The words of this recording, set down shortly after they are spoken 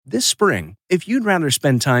This spring, if you'd rather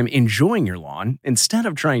spend time enjoying your lawn instead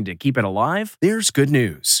of trying to keep it alive, there's good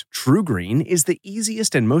news. TruGreen is the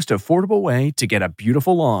easiest and most affordable way to get a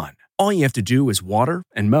beautiful lawn. All you have to do is water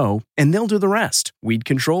and mow, and they'll do the rest. Weed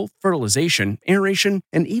control, fertilization, aeration,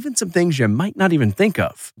 and even some things you might not even think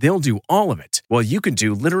of. They'll do all of it, while you can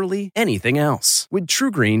do literally anything else. With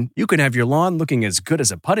TruGreen, you can have your lawn looking as good as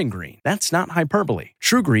a putting green. That's not hyperbole.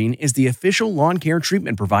 TruGreen is the official lawn care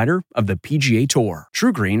treatment provider of the PGA Tour.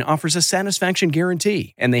 TruGreen offers a satisfaction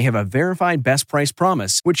guarantee, and they have a verified best price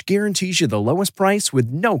promise, which guarantees you the lowest price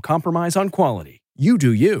with no compromise on quality. You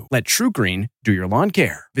do you. Let TruGreen do your lawn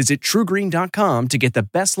care. Visit TruGreen.com to get the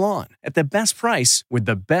best lawn at the best price with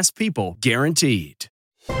the best people guaranteed.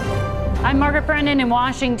 I'm Margaret Brennan in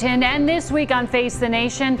Washington, and this week on Face the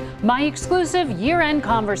Nation, my exclusive year-end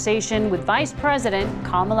conversation with Vice President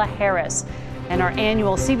Kamala Harris and our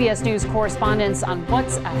annual CBS News correspondence on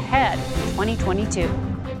what's ahead in 2022.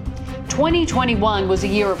 2021 was a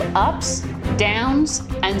year of ups, downs,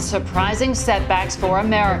 and surprising setbacks for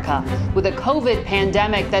America, with a COVID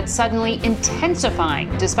pandemic that's suddenly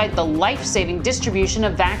intensifying despite the life-saving distribution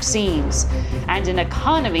of vaccines, and an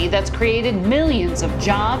economy that's created millions of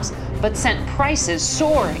jobs but sent prices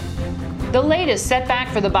soaring. The latest setback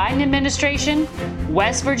for the Biden administration?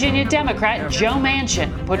 West Virginia Democrat Joe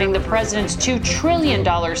Manchin putting the president's $2 trillion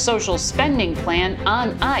social spending plan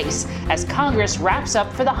on ice as Congress wraps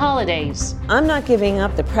up for the holidays. I'm not giving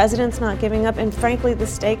up, the president's not giving up, and frankly, the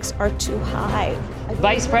stakes are too high.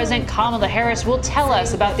 Vice President Kamala Harris will tell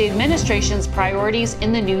us about the administration's priorities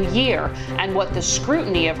in the new year and what the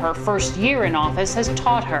scrutiny of her first year in office has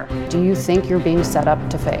taught her. Do you think you're being set up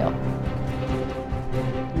to fail?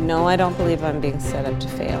 No, I don't believe I'm being set up to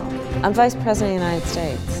fail. I'm Vice President of the United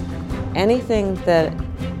States. Anything that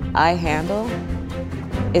I handle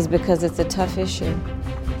is because it's a tough issue,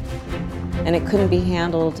 and it couldn't be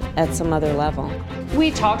handled at some other level. We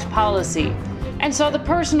talked policy and saw the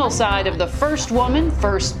personal side of the first woman,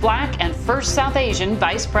 first Black, and first South Asian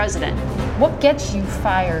Vice President. What gets you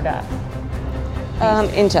fired up?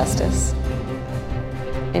 Injustice.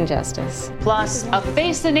 Plus, a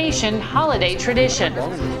Face the Nation holiday tradition.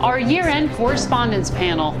 Our year-end correspondence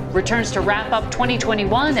panel returns to wrap up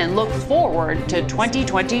 2021 and look forward to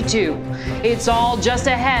 2022. It's all just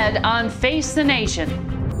ahead on Face the Nation.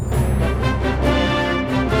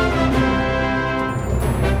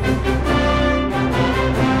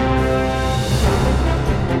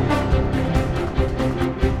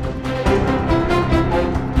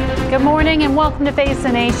 Good morning and welcome to Face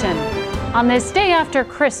the Nation. On this day after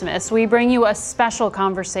Christmas, we bring you a special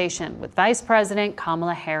conversation with Vice President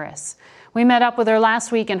Kamala Harris. We met up with her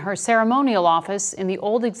last week in her ceremonial office in the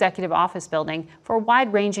old Executive Office Building for a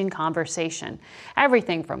wide-ranging conversation.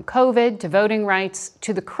 Everything from COVID to voting rights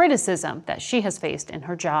to the criticism that she has faced in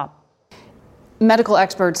her job. Medical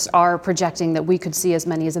experts are projecting that we could see as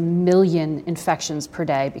many as 1 million infections per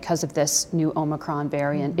day because of this new Omicron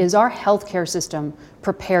variant. Is our healthcare system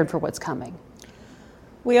prepared for what's coming?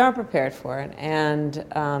 We are prepared for it, and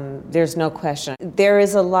there's no question. There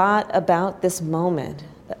is a lot about this moment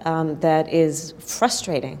that is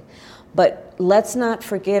frustrating, but let's not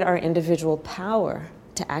forget our individual power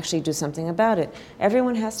to actually do something about it.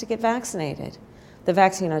 Everyone has to get vaccinated. The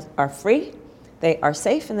vaccines are free, they are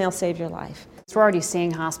safe, and they'll save your life. We're already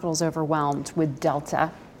seeing hospitals overwhelmed with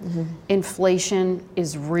Delta. Inflation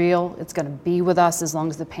is real. It's going to be with us as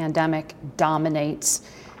long as the pandemic dominates.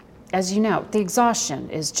 As you know, the exhaustion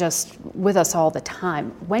is just with us all the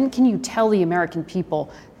time. When can you tell the American people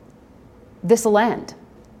this will end?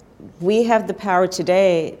 We have the power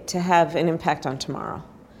today to have an impact on tomorrow,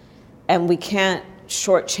 and we can't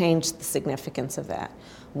shortchange the significance of that.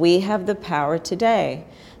 We have the power today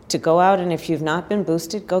to go out, and if you've not been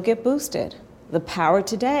boosted, go get boosted. The power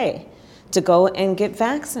today to go and get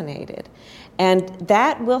vaccinated. And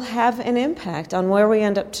that will have an impact on where we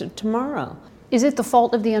end up tomorrow. Is it the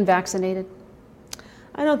fault of the unvaccinated?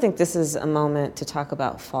 I don't think this is a moment to talk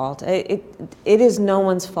about fault. It is no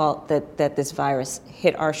one's fault that this virus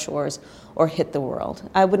hit our shores or hit the world.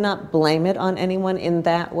 I would not blame it on anyone in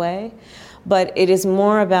that way, but it is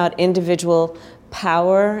more about individual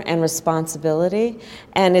power and responsibility,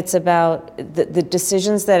 and it's about the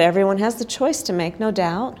decisions that everyone has the choice to make, no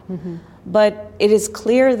doubt. But it is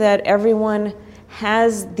clear that everyone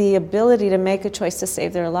has the ability to make a choice to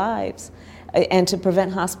save their lives and to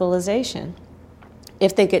prevent hospitalization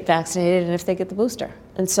if they get vaccinated and if they get the booster.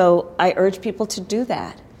 And so I urge people to do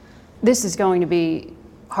that. This is going to be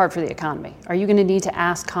hard for the economy. Are you going to need to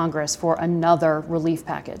ask Congress for another relief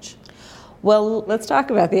package? Well, let's talk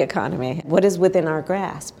about the economy. What is within our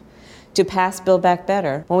grasp? to pass Build Back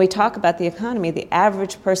Better. When we talk about the economy, the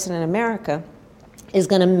average person in America is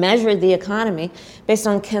going to measure the economy based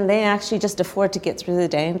on can they actually just afford to get through the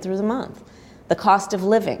day and through the month. The cost of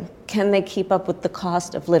living, can they keep up with the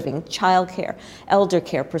cost of living, childcare, elder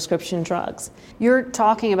care, prescription drugs. You're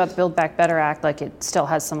talking about the Build Back Better Act like it still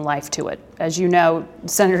has some life to it. As you know,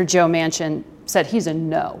 Senator Joe Manchin said he's a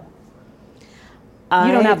no.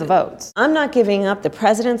 You don't have the votes. I'm not giving up, the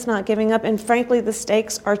president's not giving up, and frankly, the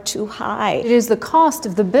stakes are too high. It is the cost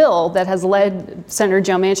of the bill that has led Senator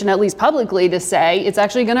Joe Manchin, at least publicly, to say it's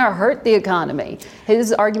actually going to hurt the economy.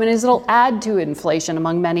 His argument is it'll add to inflation,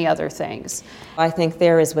 among many other things. I think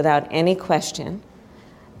there is, without any question,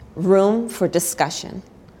 room for discussion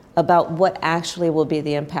about what actually will be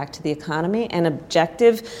the impact to the economy, and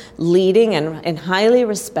objective, leading, and highly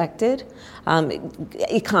respected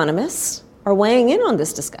economists are weighing in on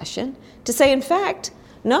this discussion to say, in fact,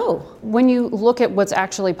 no. When you look at what's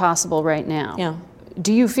actually possible right now, Yeah.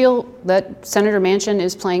 do you feel that Senator Manchin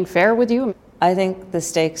is playing fair with you? I think the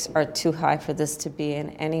stakes are too high for this to be in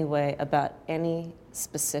any way about any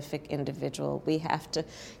specific individual. We have to,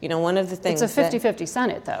 one of the things It's a 50-50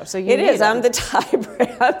 Senate, though, so It is. I'm the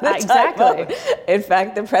tiebreaker. Exactly. In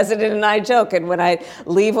fact, the president and I joke, and when I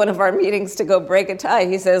leave one of our meetings to go break a tie,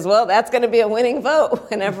 he says, well, that's going to be a winning vote.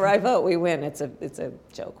 Whenever I vote, we win. It's a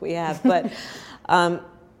joke we have. But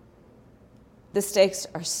the stakes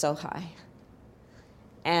are so high.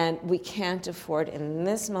 And we can't afford, in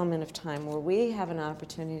this moment of time where we have an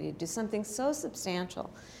opportunity to do something so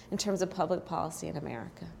substantial in terms of public policy in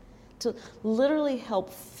America, to literally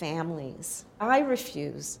help families. I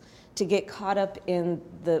refuse to get caught up in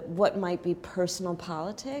what might be personal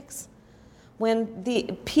politics when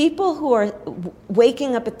the people who are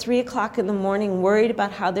waking up at 3 o'clock in the morning worried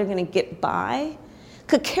about how they're going to get by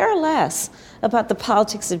could care less about the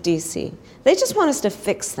politics of D.C. They just want us to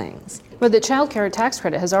fix things. But the child care tax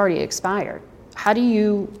credit has already expired. How do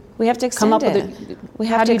you We have to come extend up it. with We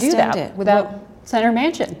have how to do you do extend that it. without Well, Senator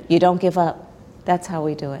Manchin? you don't give up. That's how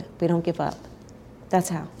we do it. We don't give up. That's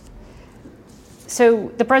how.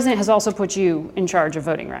 So the president has also put you in charge of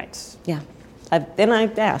voting rights. Yeah. Then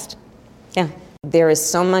I've asked. Yeah. There is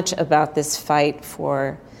so much about this fight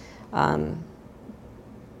for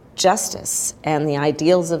justice and the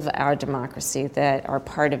ideals of our democracy that are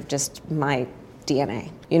part of just my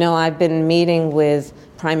DNA. I've been meeting with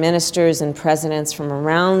prime ministers and presidents from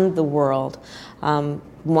around the world.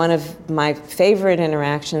 One of my favorite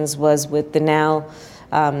interactions was with the now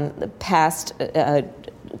past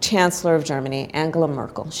Chancellor of Germany, Angela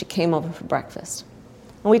Merkel. She came over for breakfast.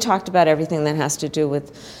 And we talked about everything that has to do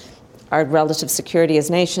with our relative security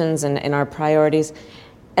as nations and our priorities.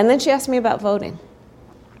 And then she asked me about voting.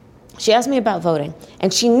 She asked me about voting,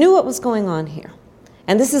 and she knew what was going on here.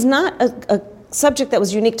 And this is not a subject that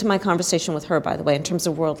was unique to my conversation with her, by the way, in terms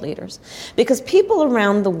of world leaders. Because people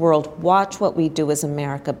around the world watch what we do as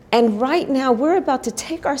America. And right now, we're about to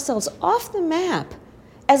take ourselves off the map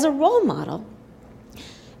as a role model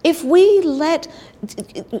if we let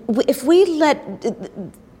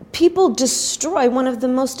people destroy one of the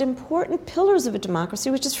most important pillars of a democracy,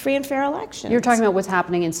 which is free and fair elections. You're talking about what's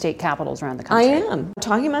happening in state capitals around the country. I am. I'm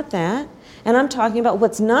talking about that, and I'm talking about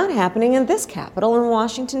what's not happening in this capital in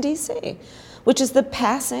Washington, D.C., which is the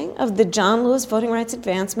passing of the John Lewis Voting Rights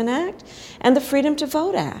Advancement Act and the Freedom to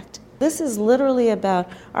Vote Act. This is literally about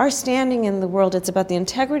our standing in the world. It's about the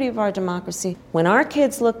integrity of our democracy. When our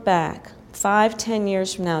kids look back 5-10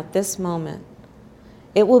 years from now at this moment,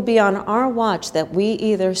 it will be on our watch that we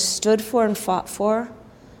either stood for and fought for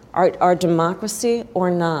our democracy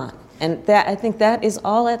or not. And I think that is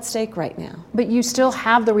all at stake right now. But you still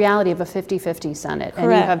have the reality of a 50-50 Senate. Correct.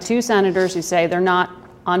 And you have two senators who say they're not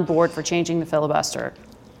on board for changing the filibuster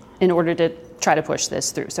in order to try to push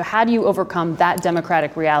this through. So how do you overcome that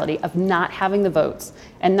democratic reality of not having the votes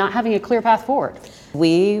and not having a clear path forward?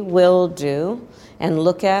 We will do and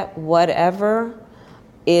look at whatever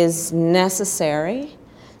is necessary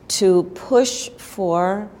to push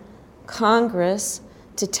for Congress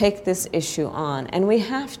to take this issue on. And we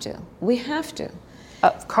have to. We have to.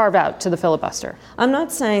 Carve out to the filibuster. I'm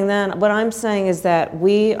not saying that. What I'm saying is that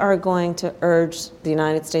we are going to urge the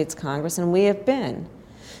United States Congress, and we have been,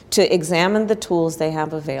 to examine the tools they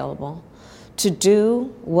have available, to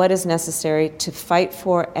do what is necessary to fight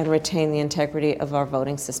for and retain the integrity of our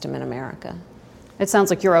voting system in America. It sounds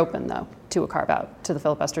like you're open, though, to a carve-out to the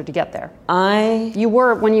filibuster to get there. You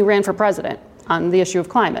were when you ran for president on the issue of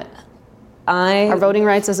climate. Are voting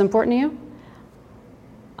rights as important to you?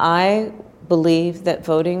 I believe that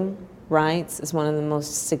voting rights is one of the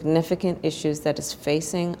most significant issues that is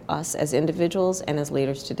facing us as individuals and as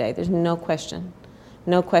leaders today. There's no question.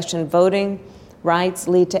 No question, voting rights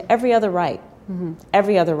lead to every other right,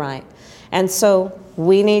 every other right. And so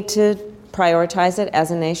we need to prioritize it as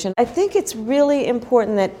a nation. I think it's really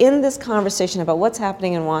important that in this conversation about what's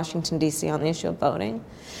happening in Washington, D.C. on the issue of voting,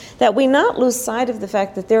 that we not lose sight of the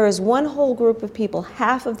fact that there is one whole group of people,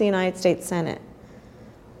 half of the United States Senate,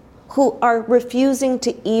 who are refusing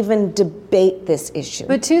to even debate this issue.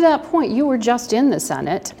 But to that point, you were just in the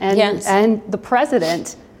Senate, and, yes. and the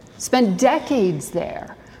president spent decades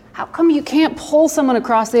there. How come you can't pull someone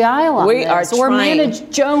across the aisle on this, or manage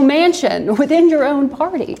Joe Manchin within your own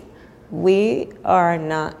party? We are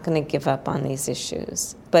not going to give up on these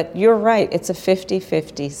issues. But you're right, it's a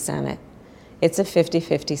 50-50 Senate. It's a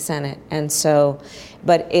 50-50 Senate. And so,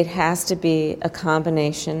 but it has to be a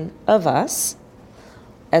combination of us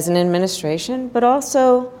as an administration, but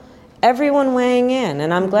also everyone weighing in.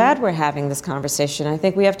 And I'm glad we're having this conversation. I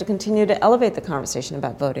think we have to continue to elevate the conversation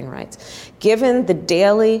about voting rights. Given the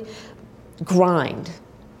daily grind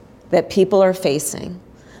that people are facing,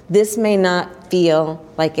 this may not feel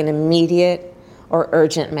like an immediate or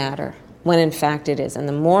urgent matter, when in fact it is. And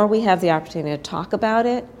the more we have the opportunity to talk about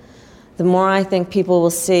it, the more I think people will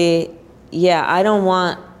see, yeah, I don't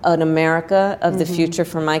want an America of the future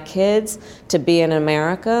for my kids to be an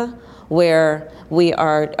America where we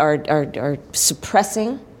are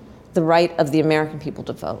suppressing the right of the American people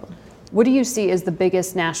to vote. What do you see as the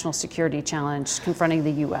biggest national security challenge confronting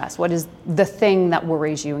the U.S.? What is the thing that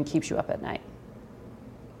worries you and keeps you up at night?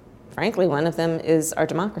 Frankly, one of them is our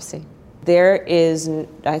democracy. There is,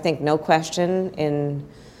 I think, no question in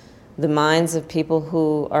the minds of people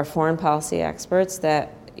who are foreign policy experts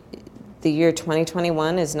that the year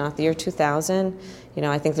 2021 is not the year 2000. You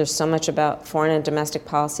know, I think there's so much about foreign and domestic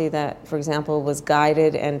policy that, for example, was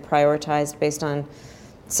guided and prioritized based on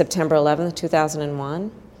September 11th,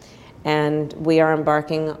 2001. And we are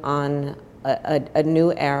embarking on a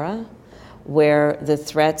new era where the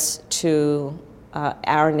threats to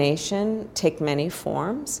our nation take many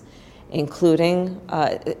forms, including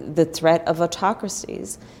the threat of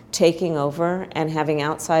autocracies taking over and having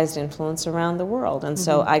outsized influence around the world. And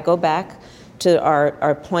so I go back to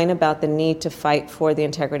our point about the need to fight for the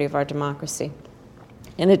integrity of our democracy.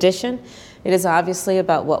 In addition, it is obviously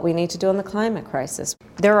about what we need to do on the climate crisis.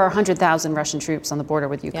 There are 100,000 Russian troops on the border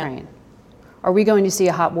with Ukraine. Yeah. Are we going to see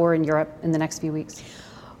a hot war in Europe in the next few weeks?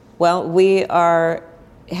 Well, we are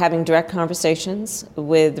having direct conversations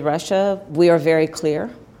with Russia. We are very clear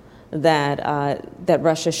that that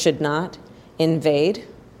Russia should not invade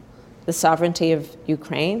the sovereignty of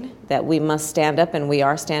Ukraine, that we must stand up, and we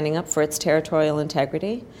are standing up for its territorial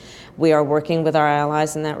integrity. We are working with our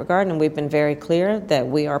allies in that regard, and we've been very clear that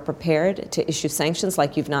we are prepared to issue sanctions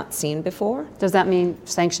like you've not seen before. Does that mean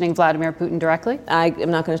sanctioning Vladimir Putin directly? I am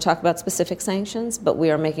not going to talk about specific sanctions, but we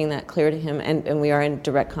are making that clear to him, and we are in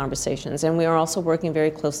direct conversations. And we are also working very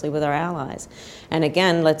closely with our allies. And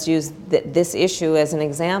again, let's use this issue as an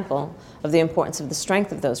example of the importance of the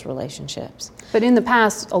strength of those relationships. But in the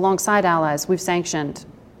past, alongside allies, we've sanctioned.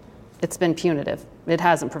 It's been punitive. It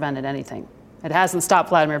hasn't prevented anything. It hasn't stopped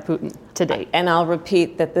Vladimir Putin to date. And I'll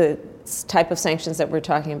repeat that the type of sanctions that we're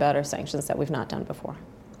talking about are sanctions that we've not done before.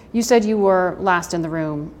 You said you were last in the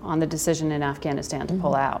room on the decision in Afghanistan to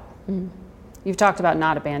pull out. You've talked about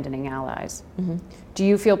not abandoning allies. Do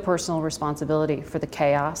you feel personal responsibility for the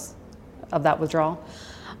chaos of that withdrawal?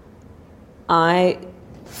 I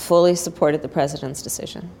fully supported the president's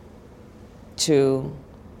decision to,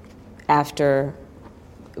 after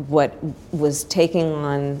what was taking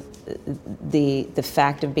on the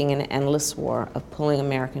fact of being an endless war, of pulling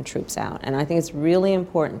American troops out. And I think it's really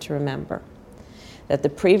important to remember that the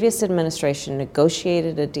previous administration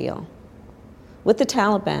negotiated a deal with the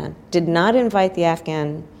Taliban, did not invite the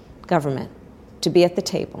Afghan government to be at the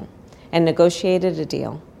table, and negotiated a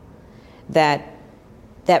deal that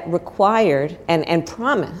required and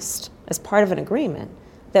promised, as part of an agreement,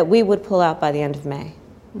 that we would pull out by the end of May.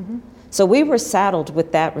 So we were saddled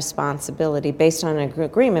with that responsibility based on an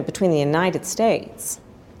agreement between the United States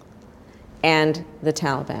and the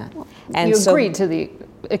Taliban. And you agreed to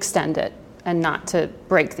extend it and not to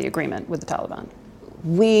break the agreement with the Taliban.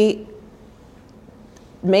 We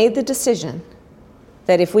made the decision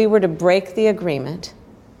that if we were to break the agreement,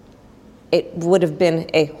 it would have been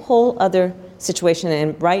a whole other situation.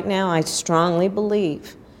 And right now, I strongly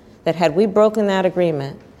believe that had we broken that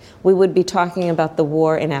agreement, we would be talking about the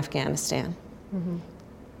war in Afghanistan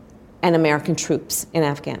and American troops in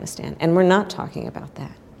Afghanistan. And we're not talking about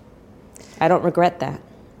that. I don't regret that.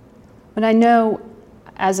 But I know,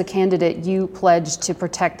 as a candidate, you pledged to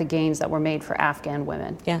protect the gains that were made for Afghan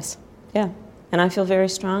women. Yes, yeah. And I feel very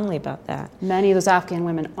strongly about that. Many of those Afghan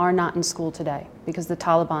women are not in school today because the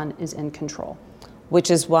Taliban is in control. Which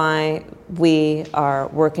is why we are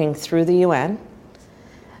working through the UN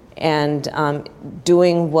and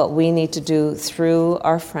doing what we need to do through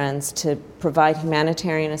our friends to provide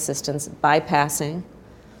humanitarian assistance, bypassing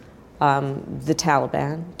the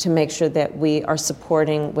Taliban, to make sure that we are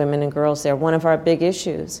supporting women and girls there. One of our big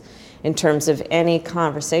issues in terms of any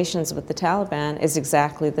conversations with the Taliban is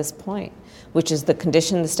exactly this point, which is the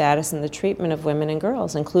condition, the status, and the treatment of women and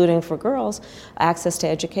girls, including for girls, access to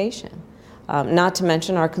education. Not to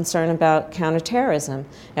mention our concern about counterterrorism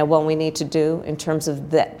and what we need to do in terms of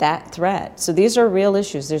that threat. So these are real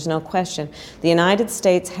issues, there's no question. The United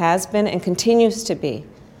States has been and continues to be,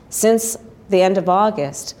 since the end of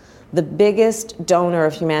August, the biggest donor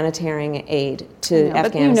of humanitarian aid to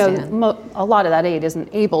Afghanistan. But a lot of that aid isn't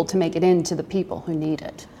able to make it into the people who need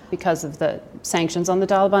it because of the sanctions on the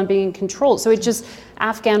Taliban being controlled. So it's just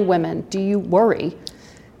Afghan women, do you worry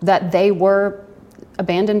that they were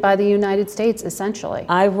abandoned by the United States, essentially?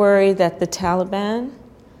 I worry that the Taliban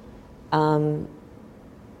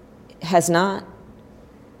has not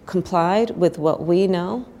complied with what we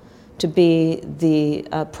know to be the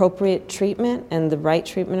appropriate treatment and the right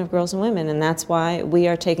treatment of girls and women. And that's why we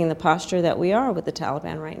are taking the posture that we are with the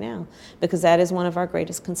Taliban right now, because that is one of our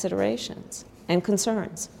greatest considerations and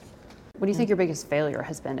concerns. What do you think your biggest failure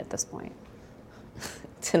has been at this point?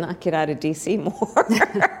 To not get out of D.C. more.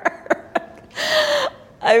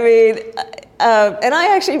 I mean, and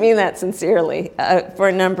I actually mean that sincerely for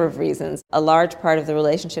a number of reasons. A large part of the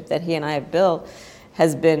relationship that he and I have built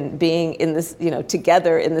has been being in this,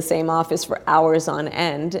 together in the same office for hours on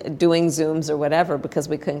end, doing Zooms or whatever, because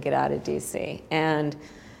we couldn't get out of DC. And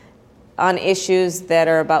on issues that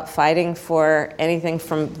are about fighting for anything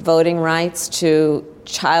from voting rights to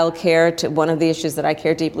childcare to one of the issues that I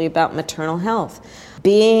care deeply about, maternal health.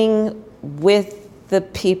 Being with the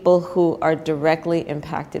people who are directly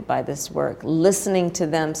impacted by this work, listening to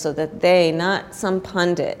them so that they, not some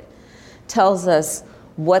pundit, tells us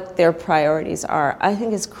what their priorities are, I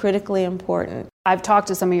think is critically important. I've talked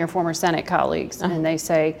to some of your former Senate colleagues, and they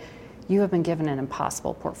say, you have been given an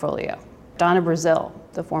impossible portfolio. Donna Brazile,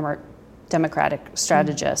 the former Democratic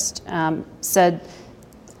strategist, said,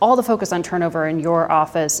 all the focus on turnover in your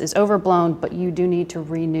office is overblown, but you do need to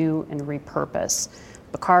renew and repurpose.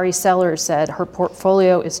 Bakari Sellers said, her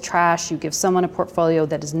portfolio is trash. You give someone a portfolio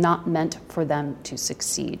that is not meant for them to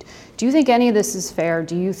succeed. Do you think any of this is fair?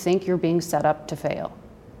 Do you think you're being set up to fail?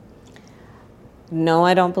 No,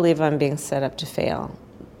 I don't believe I'm being set up to fail.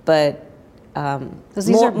 But because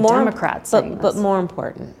these are Democrats saying this. But more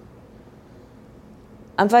important,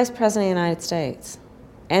 I'm Vice President of the United States.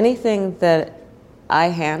 Anything that I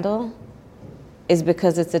handle is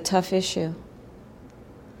because it's a tough issue.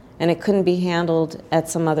 And it couldn't be handled at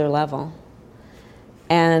some other level.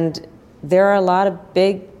 And there are a lot of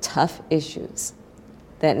big, tough issues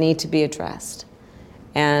that need to be addressed.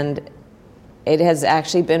 And it has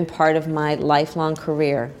actually been part of my lifelong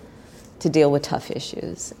career to deal with tough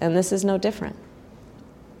issues. And this is no different.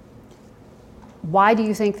 Why do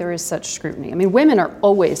you think there is such scrutiny? I mean, women are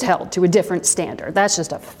always held to a different standard. That's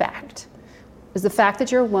just a fact. Is the fact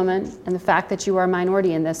that you're a woman and the fact that you are a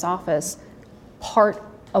minority in this office part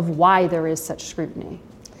of why there is such scrutiny?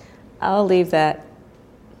 I'll leave that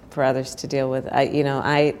for others to deal with.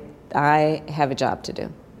 I have a job to do,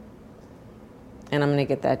 and I'm going to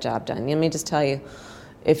get that job done. Let me just tell you,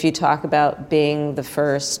 if you talk about being the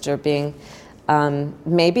first or being,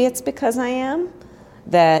 maybe it's because I am,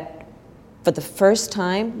 that for the first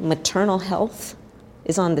time, maternal health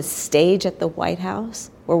is on the stage at the White House,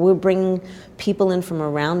 where we're bringing people in from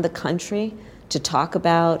around the country to talk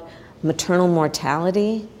about maternal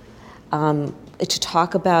mortality, to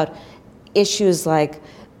talk about issues like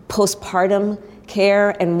postpartum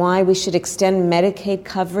care and why we should extend Medicaid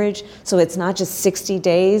coverage so it's not just 60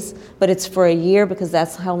 days, but it's for a year because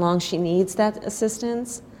that's how long she needs that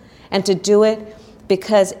assistance. And to do it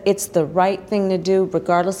because it's the right thing to do,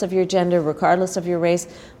 regardless of your gender, regardless of your race,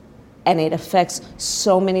 and it affects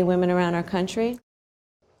so many women around our country.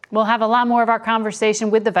 We'll have a lot more of our conversation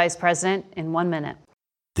with the Vice President in 1 minute.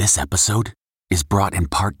 This episode is brought in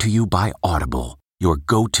part to you by Audible, your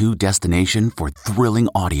go-to destination for thrilling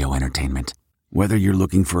audio entertainment. Whether you're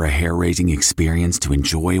looking for a hair-raising experience to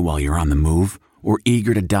enjoy while you're on the move or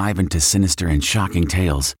eager to dive into sinister and shocking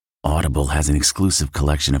tales, Audible has an exclusive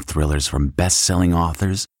collection of thrillers from best-selling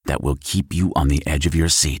authors that will keep you on the edge of your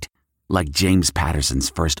seat. Like James Patterson's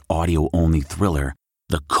first audio-only thriller,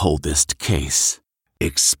 The Coldest Case.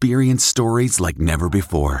 Experience stories like never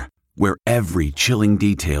before, where every chilling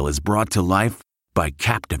detail is brought to life by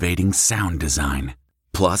captivating sound design.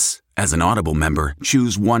 Plus, as an Audible member,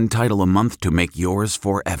 choose one title a month to make yours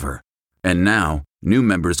forever. And now, new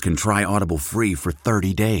members can try Audible free for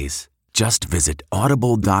 30 days. Just visit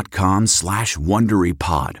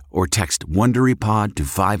audible.com/WonderyPod or text WonderyPod to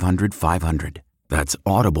 500-500. That's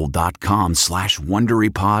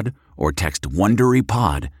audible.com/WonderyPod or text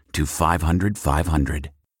WonderyPod to 500-500.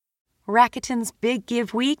 Rakuten's Big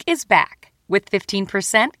Give Week is back with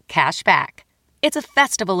 15% cash back. It's a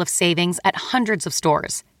festival of savings at hundreds of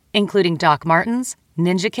stores, including Doc Martens,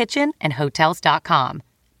 Ninja Kitchen, and Hotels.com.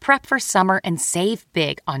 Prep for summer and save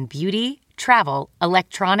big on beauty, travel,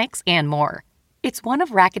 electronics, and more. It's one of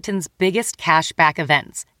Rakuten's biggest cashback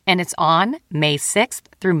events, and it's on May 6th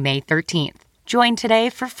through May 13th. Join today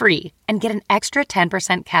for free and get an extra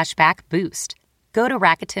 10% cashback boost. Go to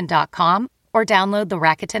Rakuten.com or download the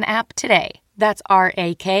Rakuten app today. That's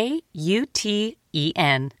RAKUTEN.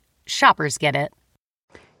 Shoppers get it.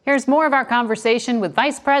 Here's more of our conversation with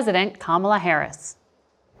Vice President Kamala Harris.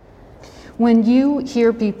 When you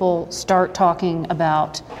hear people start talking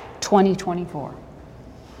about 2024,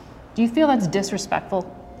 do you feel that's disrespectful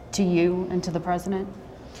to you and to the president?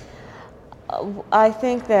 I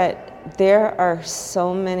think that there are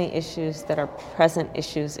so many issues that are present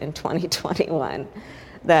issues in 2021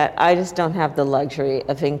 that I just don't have the luxury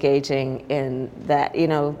of engaging in that. You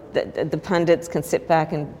know, the pundits can sit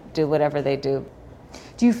back and do whatever they do.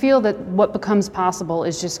 Do you feel that what becomes possible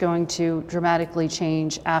is just going to dramatically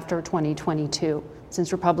change after 2022,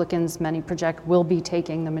 since Republicans, many project, will be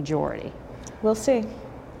taking the majority? We'll see.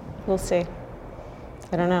 We'll see.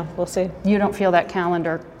 I don't know. We'll see. You don't feel that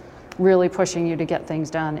calendar really pushing you to get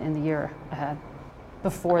things done in the year ahead?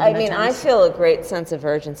 Before the midterms? I feel a great sense of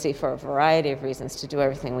urgency for a variety of reasons to do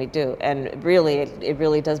everything we do. And really, it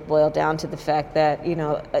really does boil down to the fact that, you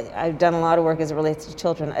know, I've done a lot of work as it relates to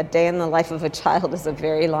children. A day in the life of a child is a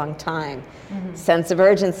very long time. Mm-hmm. Sense of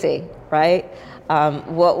urgency, right?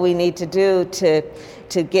 What we need to do to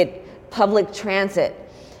get public transit,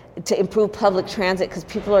 to improve public transit, because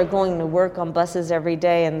people are going to work on buses every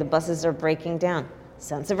day and the buses are breaking down.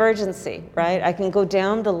 Sense of urgency, right? I can go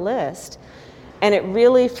down the list. And it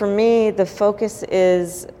really, for me, the focus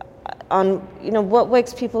is on, you know, what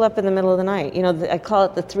wakes people up in the middle of the night. You know, I call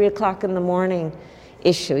it the 3 o'clock in the morning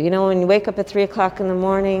issue. You know, when you wake up at 3 o'clock in the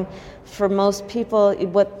morning, for most people,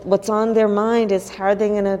 what's on their mind is how are they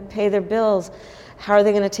going to pay their bills? How are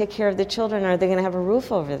they going to take care of their children? Are they going to have a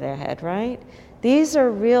roof over their head, right? These are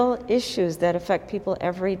real issues that affect people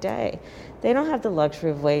every day. They don't have the luxury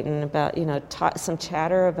of waiting about, you know, some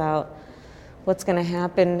chatter about what's going to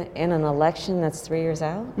happen in an election that's 3 years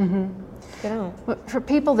out. Mm-hmm. You know. But for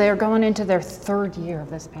people, they're going into their third year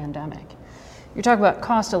of this pandemic. You're talking about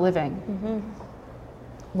cost of living.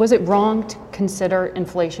 Mm-hmm. Was it wrong to consider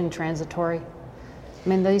inflation transitory? I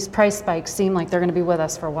mean, these price spikes seem like they're going to be with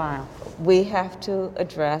us for a while. We have to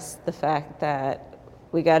address the fact that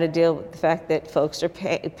we got to deal with the fact that folks are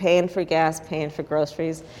paying for gas, paying for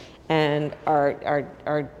groceries, and I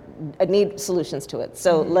need solutions to it.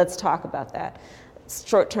 So let's talk about that.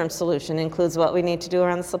 Short-term solution includes what we need to do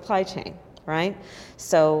around the supply chain, right?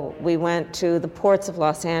 So we went to the ports of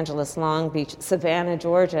Los Angeles, Long Beach, Savannah,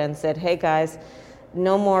 Georgia, and said, hey guys,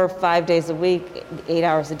 no more 5 days a week, 8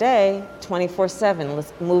 hours a day, 24/7.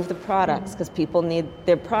 Let's move the products because people need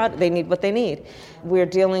their product. They need what they need. We're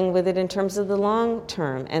dealing with it in terms of the long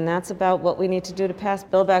term, and that's about what we need to do to pass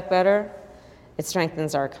Build Back Better. It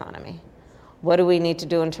strengthens our economy. What do we need to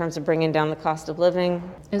do in terms of bringing down the cost of living?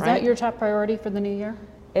 Is that your top priority for the new year?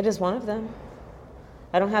 It is one of them.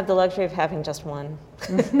 I don't have the luxury of having just one.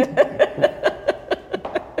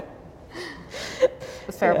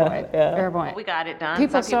 Fair point. Yeah. Fair point. We got it done.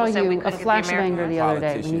 People saw you a flash of anger the other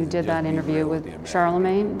day when you did that interview with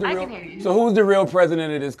Charlemagne. I can hear you. So who's the real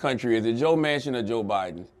president of this country? Is it Joe Manchin or Joe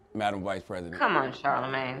Biden, Madam Vice President? Come on,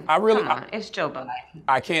 Charlemagne. Come on. It's Joe Biden.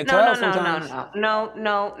 I can't tell sometimes. No.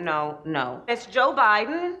 It's Joe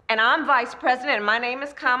Biden, and I'm Vice President, and my name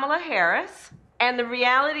is Kamala Harris. And the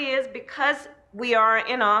reality is, because we are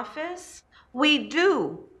in office, we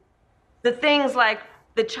do the things like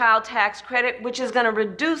the child tax credit, which is going to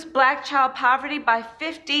reduce black child poverty by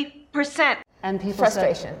 50%. And people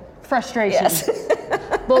frustration. Frustration. Yes.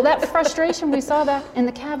 Well, that frustration, we saw that in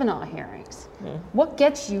the Kavanaugh hearings. What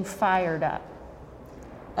gets you fired up?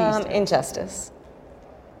 Injustice.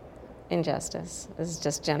 Injustice is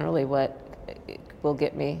just generally what will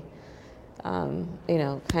get me, I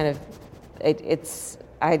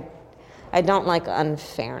don't like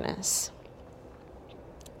unfairness.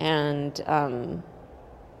 And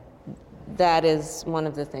that is one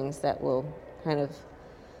of the things that will kind of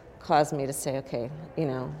caused me to say, okay,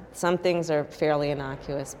 some things are fairly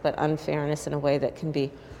innocuous, but unfairness in a way that can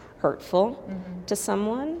be hurtful to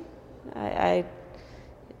someone, that's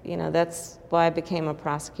why I became a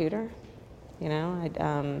prosecutor.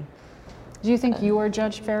 Do you think you are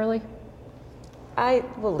judged fairly? I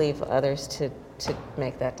will leave others to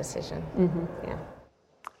make that decision. Yeah.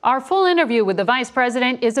 Our full interview with the Vice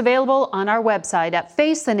President is available on our website at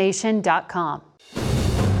facethenation.com.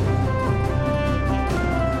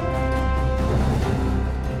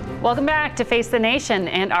 Welcome back to Face the Nation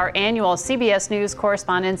and our annual CBS News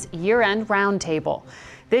Correspondents' Year-End Roundtable.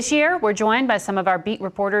 This year, we're joined by some of our beat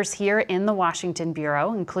reporters here in the Washington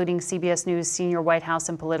Bureau, including CBS News senior White House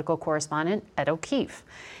and political correspondent Ed O'Keefe.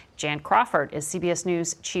 Jan Crawford is CBS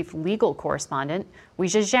News chief legal correspondent.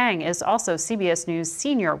 Weijia Jiang is also CBS News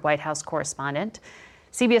senior White House correspondent.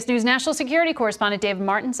 CBS News national security correspondent David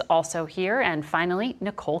Martin's also here. And finally,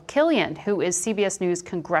 Nicole Killion, who is CBS News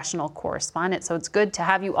congressional correspondent. So it's good to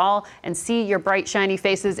have you all and see your bright, shiny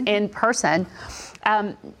faces in person.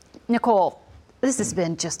 Nicole, this has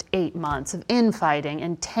been just 8 months of infighting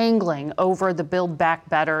and tangling over the Build Back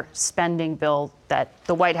Better spending bill that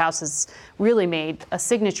the White House has really made a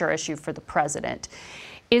signature issue for the president.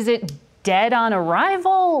 Is it dead on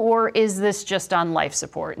arrival, or is this just on life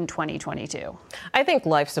support in 2022? I think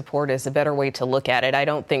life support is a better way to look at it. I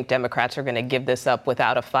don't think Democrats are going to give this up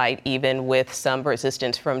without a fight, even with some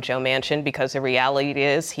resistance from Joe Manchin, because the reality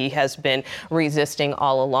is he has been resisting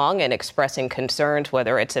all along and expressing concerns,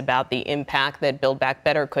 whether it's about the impact that Build Back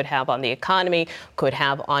Better could have on the economy, could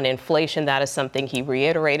have on inflation. That is something he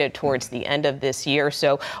reiterated towards the end of this year.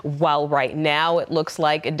 So while right now it looks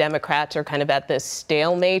like Democrats are kind of at this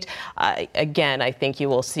stalemate, again, I think you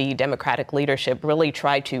will see Democratic leadership really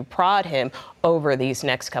try to prod him over these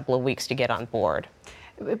next couple of weeks to get on board.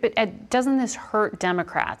 But Ed, doesn't this hurt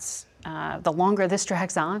Democrats the longer this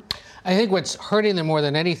drags on? I think what's hurting them more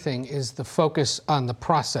than anything is the focus on the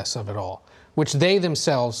process of it all, which they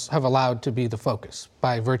themselves have allowed to be the focus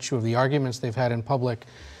by virtue of the arguments they've had in public,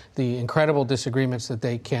 the incredible disagreements that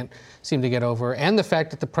they can't seem to get over, and the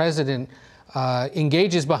fact that the president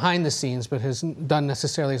engages behind the scenes but hasn't done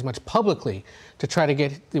necessarily as much publicly to try to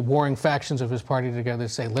get the warring factions of his party together to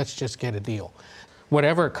say, let's just get a deal.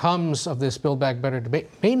 Whatever comes of this Build Back Better debate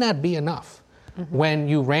may not be enough when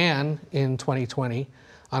you ran in 2020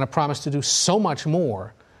 on a promise to do so much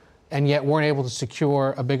more and yet weren't able to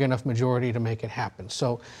secure a big enough majority to make it happen.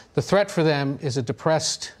 So the threat for them is a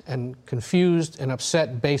depressed and confused and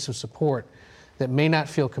upset base of support that may not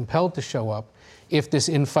feel compelled to show up if this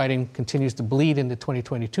infighting continues to bleed into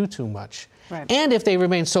 2022 too much. Right. And if they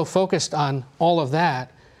remain so focused on all of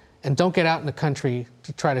that and don't get out in the country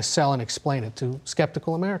to try to sell and explain it to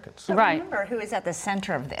skeptical Americans. So remember who is at the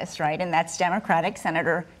center of this, right? And that's Democratic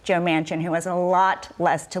Senator Joe Manchin, who has a lot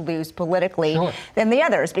less to lose politically than the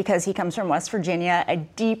others because he comes from West Virginia, a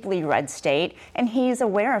deeply red state, and he's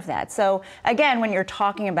aware of that. So again, when you're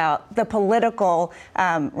talking about the political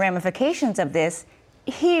ramifications of this,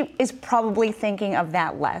 he is probably thinking of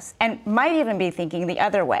that less and might even be thinking the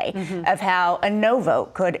other way of how a no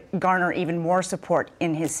vote could garner even more support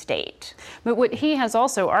in his state. But what he has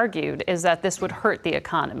also argued is that this would hurt the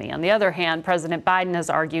economy. On the other hand, President Biden has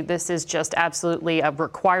argued this is just absolutely a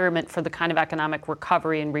requirement for the kind of economic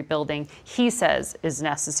recovery and rebuilding he says is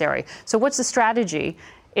necessary. So what's the strategy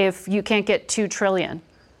if you can't get $2 trillion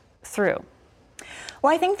through?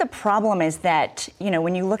 Well, I think the problem is that,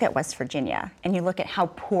 when you look at West Virginia and you look at how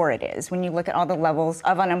poor it is, when you look at all the levels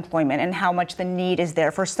of unemployment and how much the need is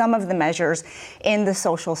there for some of the measures in the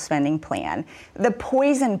social spending plan, the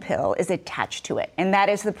poison pill is attached to it, and that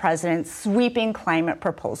is the president's sweeping climate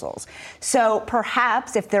proposals. So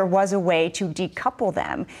perhaps if there was a way to decouple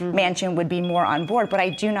them, Manchin would be more on board. But I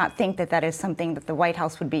do not think that that is something that the White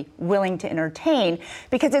House would be willing to entertain,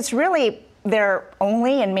 because it's really their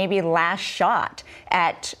only and maybe last shot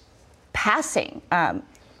at passing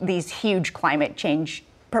these huge climate change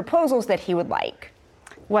proposals that he would like.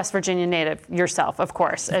 West Virginia native yourself, of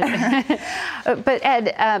course. But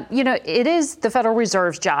Ed, it is the Federal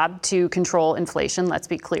Reserve's job to control inflation. Let's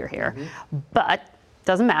be clear here. But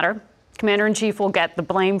doesn't matter. Commander-in-Chief will get the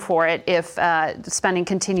blame for it if spending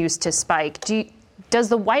continues to spike. Does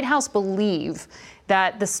the White House believe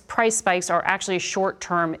that the price spikes are actually a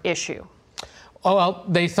short-term issue? Oh, well,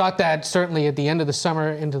 they thought that certainly at the end of the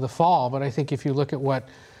summer into the fall, but I think if you look at what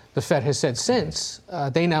the Fed has said since,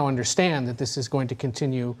 they now understand that this is going to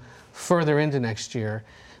continue further into next year.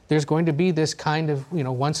 There's going to be this kind of,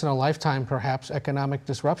 once in a lifetime, perhaps, economic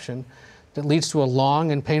disruption that leads to a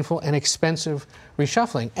long and painful and expensive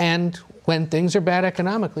reshuffling. And when things are bad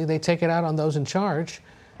economically, they take it out on those in charge,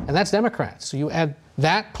 and that's Democrats. So you add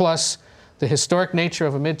that plus the historic nature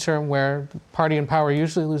of a midterm where the party in power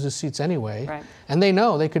usually loses seats anyway, right. And they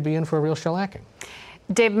know they could be in for a real shellacking.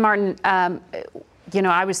 David Martin,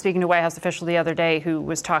 I was speaking to a White House official the other day who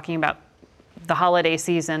was talking about the holiday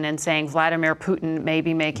season and saying Vladimir Putin may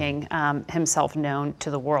be making himself known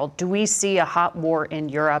to the world. Do we see a hot war in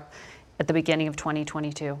Europe at the beginning of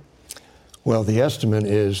 2022? Well, the estimate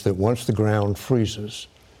is that once the ground freezes,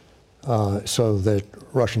 so that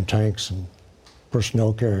Russian tanks and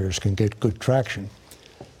personnel carriers can get good traction,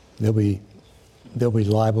 they'll be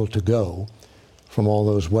liable to go from all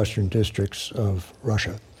those western districts of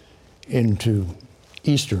Russia into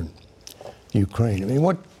eastern Ukraine. I mean,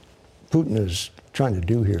 what Putin is trying to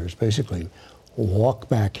do here is basically walk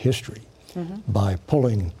back history by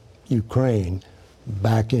pulling Ukraine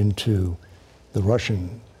back into the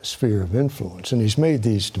Russian sphere of influence. And he's made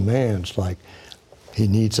these demands like he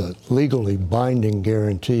needs a legally binding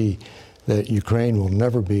guarantee that Ukraine will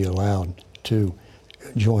never be allowed to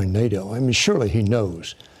join NATO. I mean, surely he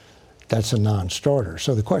knows that's a non-starter.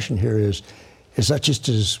 So the question here is that just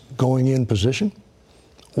his going-in position,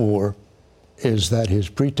 or is that his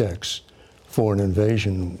pretext for an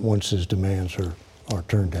invasion once his demands are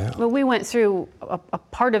turned down? Well, we went through a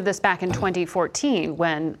part of this back in 2014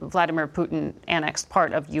 when Vladimir Putin annexed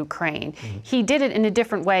part of Ukraine. He did it in a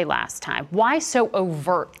different way last time. Why so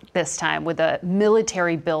overt this time with a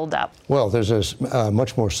military buildup? Well, there's a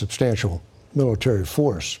much more substantial military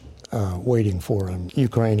force waiting for him.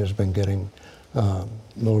 Ukraine has been getting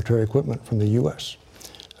military equipment from the U.S.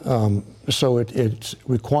 So it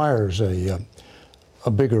requires a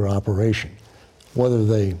bigger operation. Whether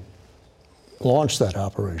they launch that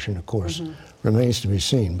operation, of course, remains to be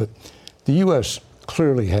seen. But the U.S.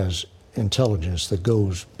 clearly has intelligence that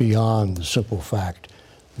goes beyond the simple fact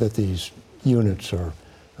that these units are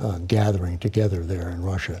gathering together there in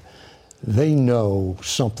Russia. They know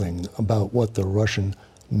something about what the Russian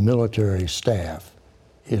military staff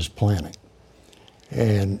is planning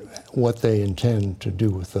and what they intend to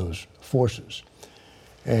do with those forces.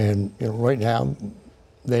 And right now,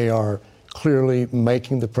 they are clearly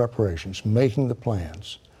making the preparations, making the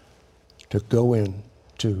plans to go in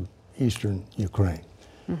to eastern Ukraine.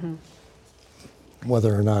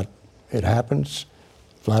 Whether or not it happens,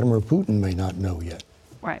 Vladimir Putin may not know yet.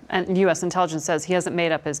 Right, and U.S. intelligence says he hasn't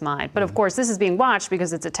made up his mind. But of course, this is being watched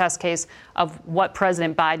because it's a test case of what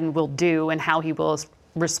President Biden will do and how he will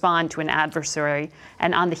respond to an adversary.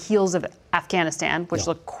 And on the heels of Afghanistan, which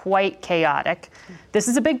looked quite chaotic, this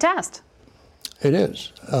is a big test. It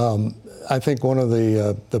is. I think one of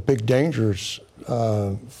the big dangers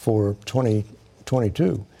for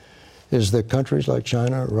 2022 is that countries like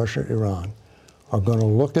China, Russia, Iran are going to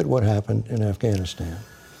look at what happened in Afghanistan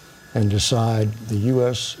and decide the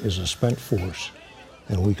U.S. is a spent force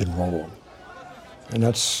and we can roll them. And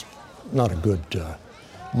that's not a good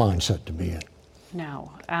mindset to be in.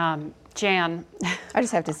 No. Jan. I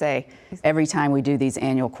just have to say, every time we do these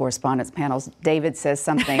annual correspondence panels, David says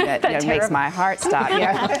something that makes my heart stop.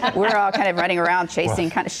 We're all kind of running around chasing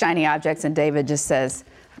kind of shiny objects, and David just says,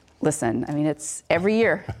 listen, I mean, it's every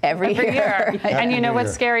year. And you know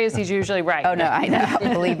what's scary is he's usually right. Oh, no, I know.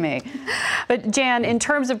 Believe me. But Jan, in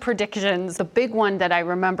terms of predictions, the big one that I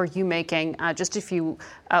remember you making just a few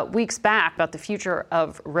weeks back about the future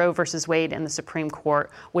of Roe versus Wade in the Supreme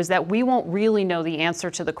Court was that we won't really know the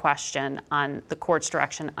answer to the question on the court's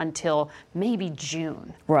direction until maybe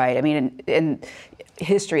June. Right. I mean, and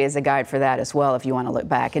history is a guide for that as well, if you want to look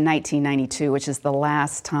back. In 1992, which is the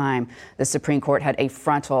last time the Supreme Court had a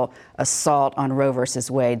frontal assault on Roe versus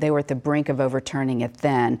Wade. They were at the brink of overturning it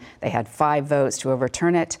then. They had 5 votes to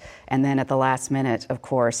overturn it. And then at the last minute, of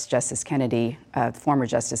course, Justice Kennedy, former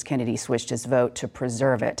Justice Kennedy, switched his vote to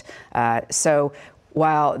preserve it. So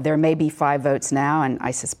while there may be 5 votes now, and I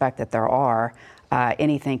suspect that there are,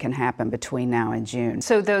 anything can happen between now and June.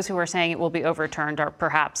 So those who are saying it will be overturned are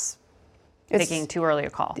perhaps taking too early a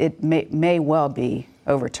call. It may well be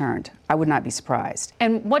overturned. I would not be surprised.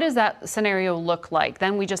 And what does that scenario look like?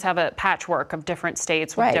 Then we just have a patchwork of different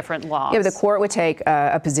states with different laws. Yeah, the court would take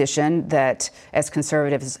a position that, as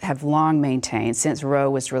conservatives have long maintained since Roe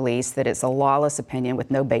was released, that it's a lawless opinion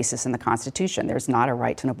with no basis in the Constitution. There's not a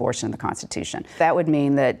right to an abortion in the Constitution. That would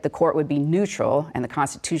mean that the court would be neutral, and the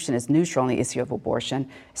Constitution is neutral on the issue of abortion,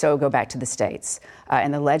 so it would go back to the states.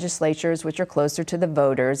 And the legislatures, which are closer to the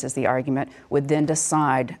voters, as the argument, would then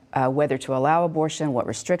decide whether to allow abortion, what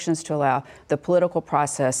restrictions to allow. The political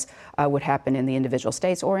process would happen in the individual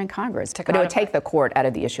states or in Congress. But it would take the court out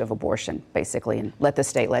of the issue of abortion, basically, and let the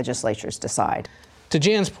state legislatures decide. To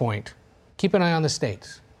Jan's point, keep an eye on the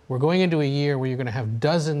states. We're going into a year where you're going to have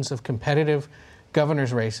dozens of competitive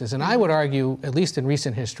governor's races. And I would argue, at least in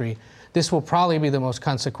recent history, this will probably be the most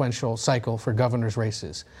consequential cycle for governor's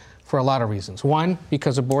races for a lot of reasons. One,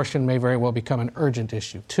 because abortion may very well become an urgent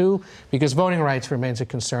issue. Two, because voting rights remains a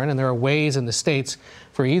concern, and there are ways in the states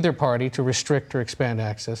for either party to restrict or expand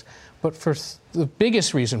access. But for the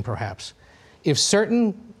biggest reason, perhaps, if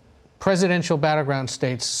certain presidential battleground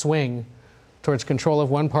states swing towards control of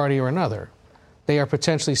one party or another, they are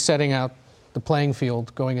potentially setting out the playing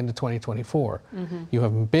field going into 2024. Mm-hmm. You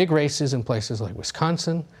have big races in places like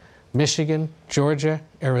Wisconsin, Michigan, Georgia,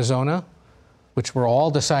 Arizona, which were all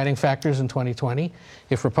deciding factors in 2020.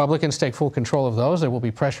 If Republicans take full control of those, there will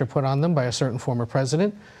be pressure put on them by a certain former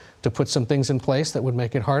president to put some things in place that would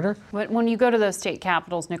make it harder. But when you go to those state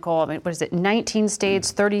capitals, Nicole, I mean, what is it, 19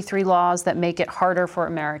 states, 33 laws that make it harder for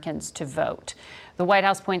Americans to vote. The White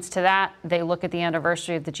House points to that. They look at the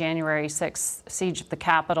anniversary of the January 6th siege of the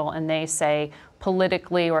Capitol, and they say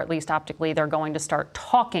politically, or at least optically, they're going to start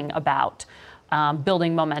talking about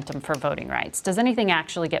building momentum for voting rights. Does anything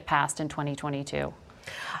actually get passed in 2022?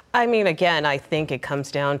 I mean, again, I think it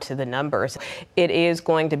comes down to the numbers. It is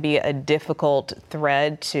going to be a difficult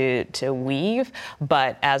thread to weave,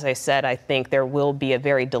 but as I said, I think there will be a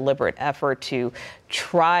very deliberate effort to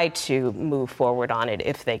try to move forward on it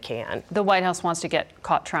if they can. The White House wants to get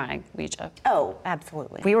caught trying, Weijia. Oh,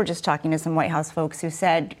 absolutely. We were just talking to some White House folks who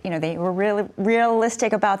said, you know, they were really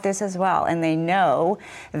realistic about this as well, and they know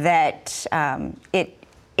that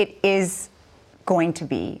it is going to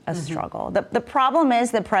be a struggle. The problem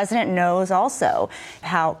is the president knows also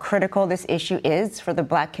how critical this issue is for the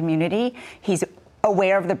Black community. He's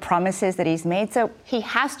aware of the promises that he's made, so he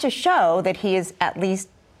has to show that he is at least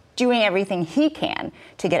doing everything he can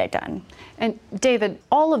to get it done. And David,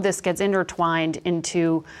 all of this gets intertwined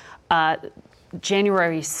into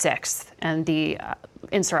January 6th and the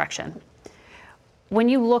insurrection. When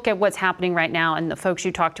you look at what's happening right now and the folks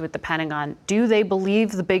you talk to at the Pentagon, do they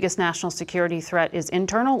believe the biggest national security threat is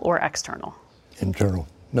internal or external? Internal,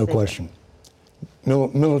 no question.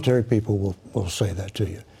 Military people will say that to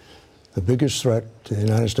you. The biggest threat to the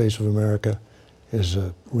United States of America is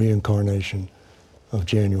a reincarnation of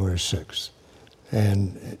January 6th.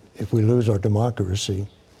 And if we lose our democracy,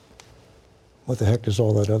 what the heck does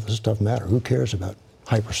all that other stuff matter? Who cares about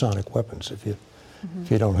hypersonic weapons if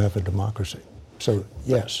you don't have a democracy? So,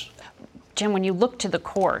 yes. Jim, when you look to the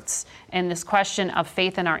courts and this question of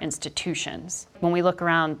faith in our institutions, when we look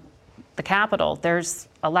around the Capitol, there's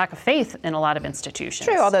a lack of faith in a lot of institutions.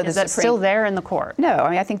 True, although is that still there in the court? No, I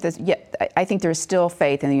mean, I think there's still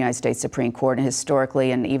faith in the United States Supreme Court, and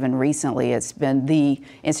historically and even recently, it's been the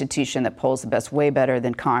institution that polls the best, way better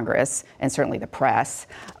than Congress and certainly the press.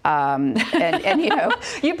 And you know,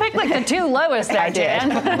 you picked like the two lowest there, I did.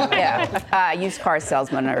 Yeah, used car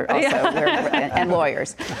salesmen are also and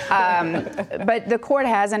lawyers. But the court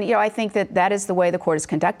has, and you know, I think that is the way the court has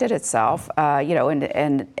conducted itself. You know,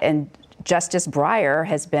 and Justice Breyer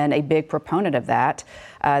has been a big proponent of that.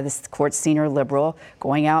 This court's senior liberal,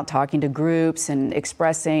 going out, talking to groups and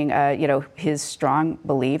expressing, you know, his strong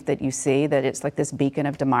belief that you see that it's like this beacon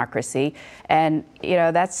of democracy. And, you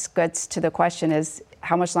know, that gets to the question is,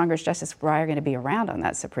 how much longer is Justice Breyer going to be around on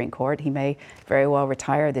that Supreme Court? He may very well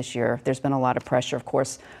retire this year. There's been a lot of pressure, of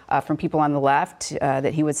course, from people on the left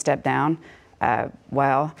that he would step down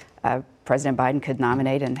while President Biden could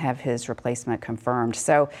nominate and have his replacement confirmed.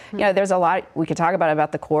 So, you know, there's a lot we could talk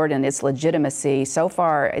about the court and its legitimacy. So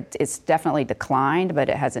far, it's definitely declined, but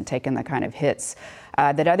it hasn't taken the kind of hits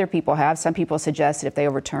that other people have. Some people suggest that if they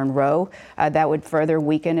overturn Roe, that would further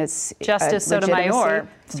weaken its Justice legitimacy. Sotomayor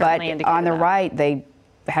But on the right, they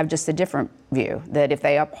have just a different view, that if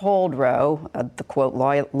they uphold Roe, the quote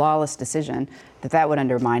lawless decision, that would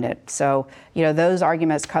undermine it. So, you know, those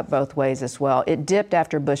arguments cut both ways as well. It dipped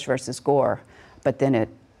after Bush versus Gore, but then it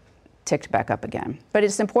ticked back up again. But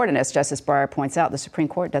it's important, as Justice Breyer points out, the Supreme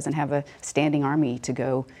Court doesn't have a standing army to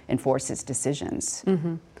go enforce its decisions.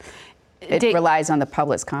 Mm-hmm. It relies on the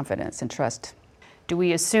public's confidence and trust. Do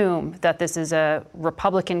we assume that this is a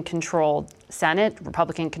Republican-controlled Senate,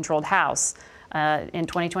 Republican-controlled House in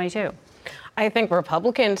 2022? I think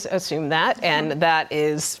Republicans assume that, and that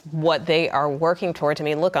is what they are working towards. I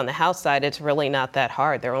mean, look, on the House side, it's really not that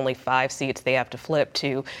hard. There are only 5 seats they have to flip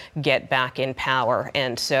to get back in power.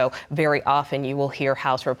 And so very often you will hear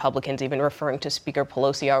House Republicans even referring to Speaker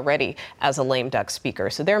Pelosi already as a lame duck speaker.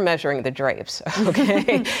 So they're measuring the drapes,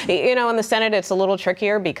 okay? You know, in the Senate, it's a little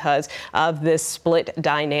trickier because of this split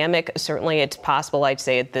dynamic. Certainly it's possible, I'd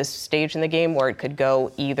say, at this stage in the game where it could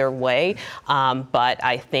go either way. But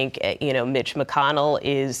I think, you Mitch McConnell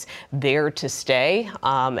is there to stay.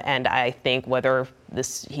 And I think whether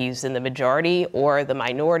he's in the majority or the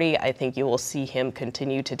minority, I think you will see him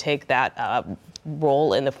continue to take that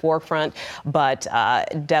role in the forefront. But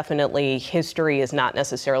definitely history is not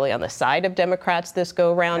necessarily on the side of Democrats this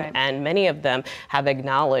go round. Right. And many of them have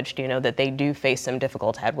acknowledged, that they do face some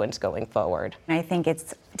difficult headwinds going forward. I think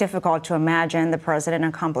it's difficult to imagine the president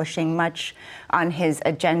accomplishing much on his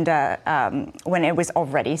agenda when it was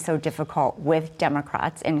already so difficult with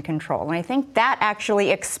Democrats in control. And I think that actually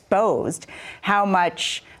exposed how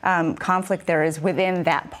much conflict there is within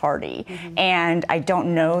that party. Mm-hmm. And I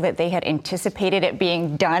don't know that they had anticipated it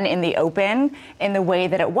being done in the open in the way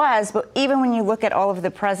that it was. But even when you look at all of the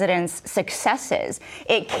president's successes,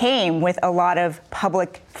 it came with a lot of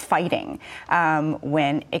public fighting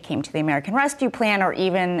when it came to the American Rescue Plan or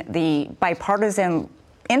even the bipartisan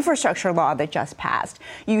infrastructure law that just passed.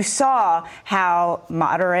 You saw how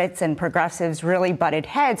moderates and progressives really butted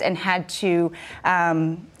heads and had to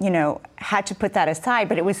put that aside,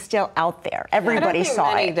 but it was still out there. Everybody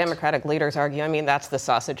saw it. Many Democratic leaders argue, that's the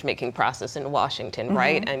sausage-making process in Washington, mm-hmm.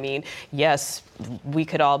 right? Yes, we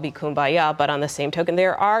could all be kumbaya, but on the same token,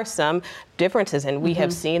 there are some differences, and we mm-hmm.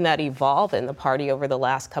 have seen that evolve in the party over the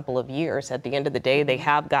last couple of years. At the end of the day, they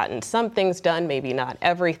have gotten some things done, maybe not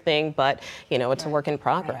everything, but, it's a work in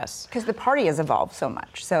progress. Because the party has evolved so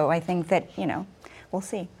much. So I think that, we'll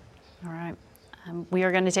see. All right. We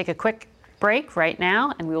are going to take a quick break right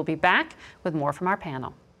now, and we will be back with more from our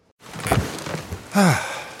panel.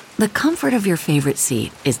 The comfort of your favorite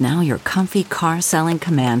seat is now your comfy car selling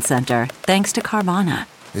command center, thanks to Carvana.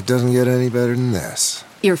 It doesn't get any better than this.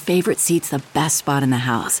 Your favorite seat's the best spot in the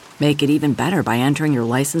house. Make it even better by entering your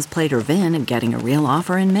license plate or VIN and getting a real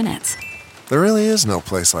offer in minutes. There really is no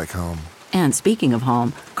place like home. And speaking of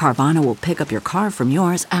home, Carvana will pick up your car from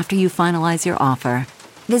yours after you finalize your offer.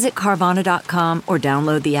 Visit Carvana.com or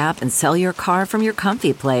download the app and sell your car from your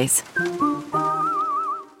comfy place.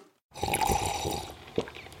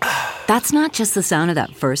 That's not just the sound of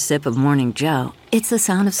that first sip of Morning Joe. It's the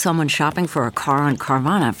sound of someone shopping for a car on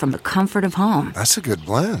Carvana from the comfort of home. That's a good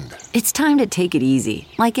blend. It's time to take it easy,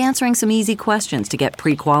 like answering some easy questions to get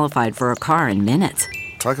pre-qualified for a car in minutes.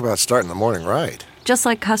 Talk about starting the morning right. Just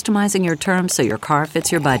like customizing your terms so your car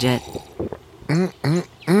fits your budget.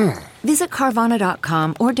 Visit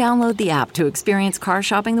Carvana.com or download the app to experience car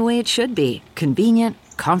shopping the way it should be. Convenient,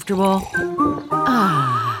 comfortable.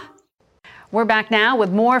 We're back now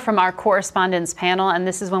with more from our correspondents panel, and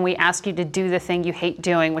this is when we ask you to do the thing you hate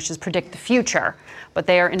doing, which is predict the future. But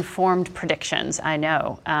they are informed predictions, I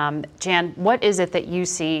know. Jan, what is it that you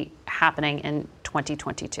see happening in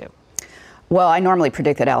 2022? Well, I normally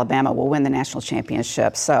predict that Alabama will win the national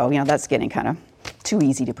championship, so that's getting kind of too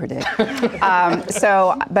easy to predict. But I'm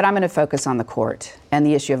going to focus on the court and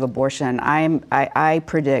the issue of abortion. I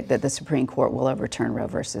predict that the Supreme Court will overturn Roe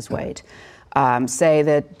versus Wade. Say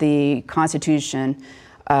that the Constitution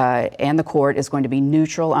and the court is going to be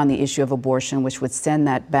neutral on the issue of abortion, which would send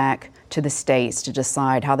that back to the states to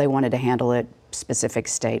decide how they wanted to handle it, specific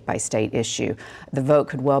state by state issue. The vote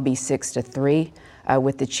could well be 6-3.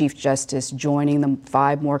 With the Chief Justice joining the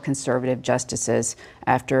 5 more conservative justices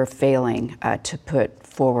after failing to put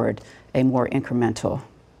forward a more incremental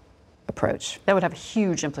approach. That would have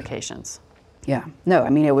huge implications. Yeah. No,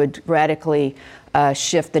 it would radically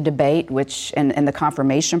shift the debate, which and the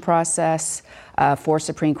confirmation process for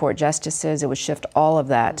Supreme Court justices. It would shift all of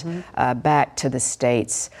that back to the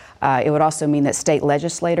states. It would also mean that state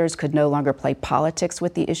legislators could no longer play politics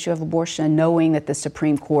with the issue of abortion, knowing that the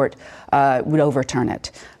Supreme Court would overturn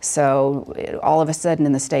it. So all of a sudden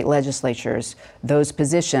in the state legislatures, those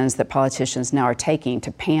positions that politicians now are taking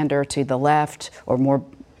to pander to the left or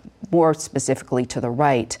more specifically to the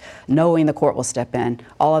right, knowing the court will step in,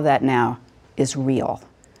 all of that now is real.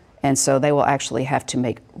 And so they will actually have to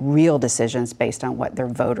make real decisions based on what their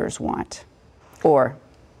voters want, or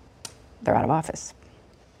they're out of office.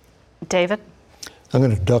 David? I'm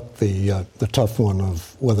going to duck the tough one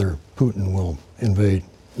of whether Putin will invade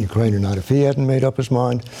Ukraine or not. If he hadn't made up his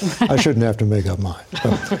mind, I shouldn't have to make up mine.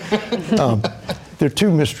 There are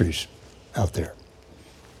 2 mysteries out there.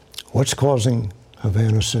 What's causing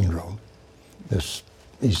Havana syndrome,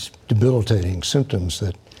 these debilitating symptoms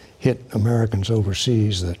that hit Americans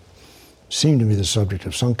overseas that seem to be the subject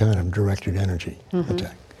of some kind of directed energy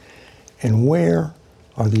attack? And where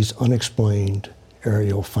are these unexplained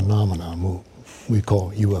aerial phenomena we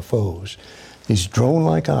call UFOs, these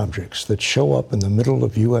drone-like objects that show up in the middle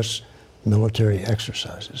of U.S. military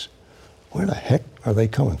exercises? Where the heck are they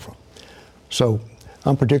coming from? So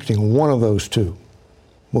I'm predicting one of those 2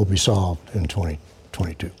 will be solved in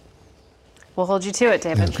 2022. We'll hold you to it,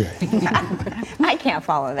 David. Okay. I can't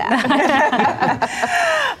follow that.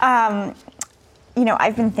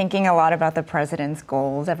 I've been thinking a lot about the president's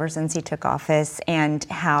goals ever since he took office and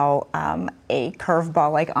how a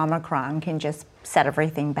curveball like Omicron can just set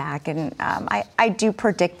everything back. And I do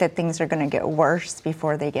predict that things are going to get worse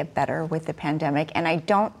before they get better with the pandemic. And I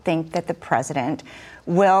don't think that the president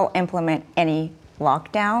will implement any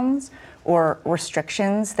lockdowns or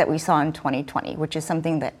restrictions that we saw in 2020, which is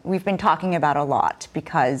something that we've been talking about a lot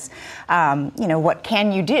because, what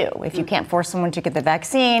can you do if you can't force someone to get the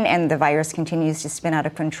vaccine and the virus continues to spin out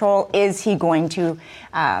of control? Is he going to,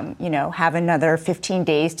 have another 15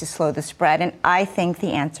 days to slow the spread? And I think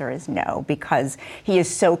the answer is no, because he is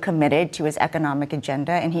so committed to his economic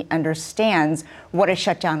agenda and he understands what a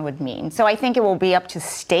shutdown would mean. So I think it will be up to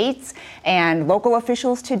states and local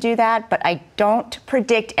officials to do that, but I don't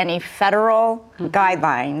predict any federal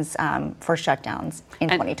guidelines for shutdowns in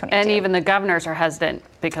 2022. And even the governors are hesitant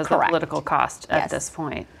because of the political cost at this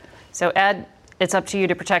point. So Ed, it's up to you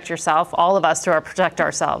to protect yourself, all of us to protect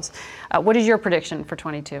ourselves. What is your prediction for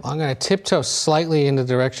 22? I'm going to tiptoe slightly in the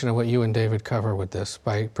direction of what you and David cover with this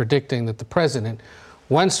by predicting that the president,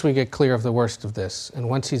 once we get clear of the worst of this, and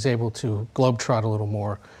once he's able to globetrot a little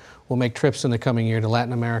more, will make trips in the coming year to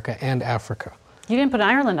Latin America and Africa. You didn't put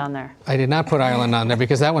Ireland on there. I did not put Ireland on there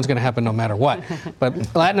because that one's going to happen no matter what.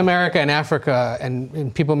 But Latin America and Africa,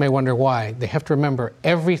 and people may wonder why, they have to remember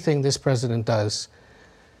everything this president does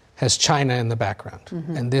has China in the background.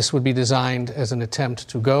 Mm-hmm. And this would be designed as an attempt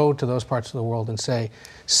to go to those parts of the world and say,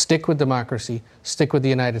 stick with democracy, stick with the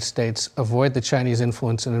United States, avoid the Chinese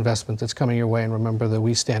influence and investment that's coming your way, and remember that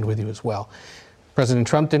we stand with you as well. President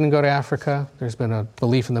Trump didn't go to Africa. There's been a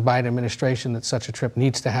belief in the Biden administration that such a trip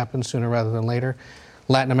needs to happen sooner rather than later.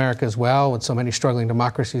 Latin America as well, with so many struggling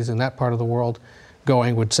democracies in that part of the world,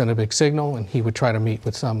 going would send a big signal, and he would try to meet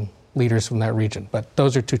with some leaders from that region. But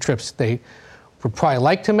those are two trips they would probably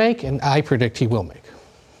like to make, and I predict he will make.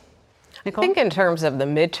 Nicole? I think in terms of the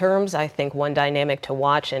midterms, I think one dynamic to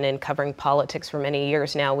watch, and in covering politics for many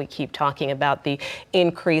years now, we keep talking about the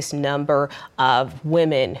increased number of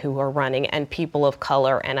women who are running and people of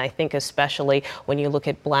color. And I think especially when you look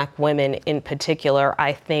at black women in particular,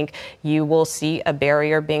 I think you will see a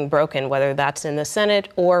barrier being broken, whether that's in the Senate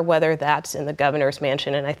or whether that's in the governor's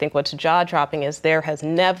mansion. And I think what's jaw-dropping is there has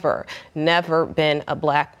never been a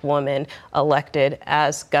black woman elected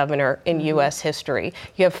as governor in U.S. history.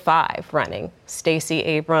 You have 5 running. Stacey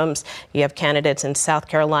Abrams, you have candidates in South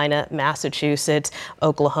Carolina, Massachusetts,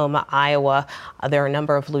 Oklahoma, Iowa. There are a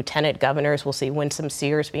number of lieutenant governors. We'll see Winsome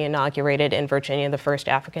Sears be inaugurated in Virginia, the first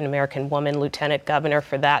African-American woman lieutenant governor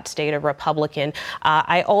for that state, a Republican.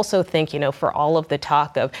 I also think, for all of the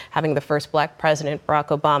talk of having the first black president, Barack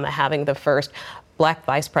Obama, having the first black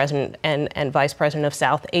vice president and vice president of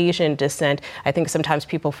South Asian descent, I think sometimes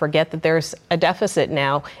people forget that there's a deficit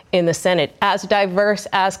now in the Senate. As diverse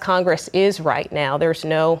as Congress is right now, there's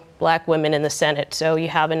no black women in the Senate. So you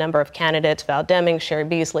have a number of candidates, Val Demings, Sherry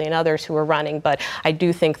Beasley, and others who are running. But I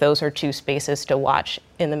do think those are 2 spaces to watch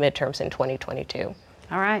in the midterms in 2022.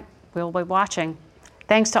 All right. We'll be watching.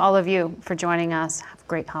 Thanks to all of you for joining us. Have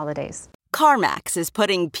great holidays. CarMax is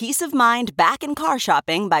putting peace of mind back in car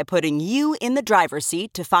shopping by putting you in the driver's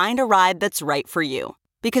seat to find a ride that's right for you.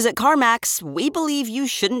 Because at CarMax, we believe you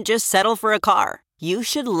shouldn't just settle for a car. You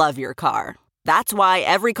should love your car. That's why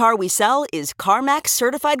every car we sell is CarMax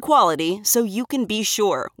certified quality, so you can be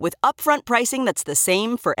sure with upfront pricing that's the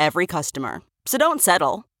same for every customer. So don't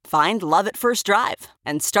settle. Find love at first drive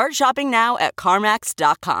and start shopping now at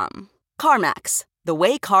CarMax.com. CarMax, the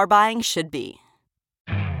way car buying should be.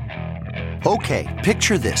 Okay,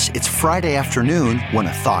 picture this. It's Friday afternoon when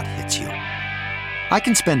a thought hits you. I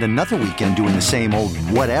can spend another weekend doing the same old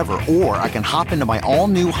whatever, or I can hop into my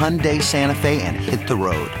all-new Hyundai Santa Fe and hit the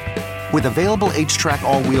road. With available H-Track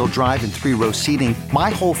all-wheel drive and 3-row seating, my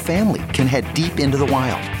whole family can head deep into the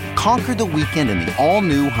wild. Conquer the weekend in the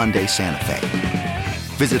all-new Hyundai Santa Fe.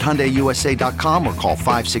 Visit HyundaiUSA.com or call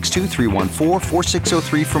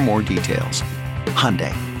 562-314-4603 for more details.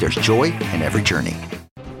 Hyundai, there's joy in every journey.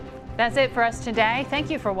 That's it for us today. Thank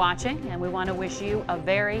you for watching, and we want to wish you a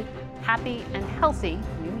very happy and healthy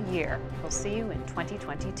new year. We'll see you in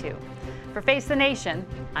 2022. For Face the Nation,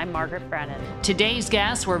 I'm Margaret Brennan. Today's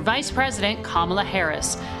guests were Vice President Kamala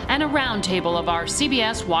Harris and a roundtable of our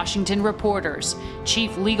CBS Washington reporters,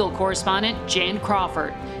 Chief Legal Correspondent Jan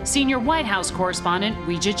Crawford, Senior White House Correspondent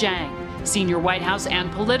Weijia Jiang, Senior White House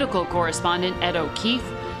and Political Correspondent Ed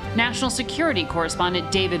O'Keefe, National Security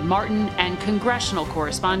Correspondent David Martin, and Congressional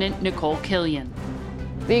Correspondent Nicole Killian.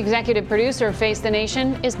 The executive producer of Face the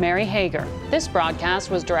Nation is Mary Hager. This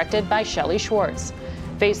broadcast was directed by Shelley Schwartz.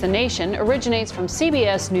 Face the Nation originates from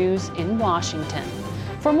CBS News in Washington.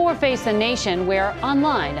 For more Face the Nation, we're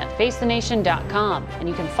online at facethenation.com, and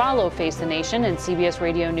you can follow Face the Nation and CBS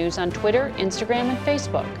Radio News on Twitter, Instagram, and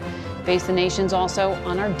Facebook. Face the Nation's also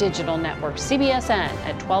on our digital network, CBSN,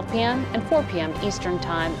 at 12 p.m. and 4 p.m. Eastern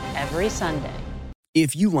Time every Sunday.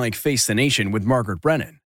 If you like Face the Nation with Margaret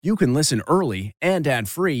Brennan, you can listen early and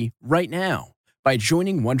ad-free right now by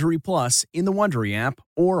joining Wondery Plus in the Wondery app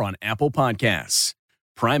or on Apple Podcasts.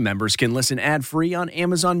 Prime members can listen ad-free on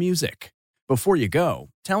Amazon Music. Before you go,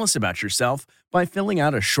 tell us about yourself by filling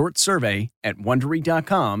out a short survey at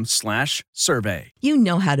Wondery.com/survey. You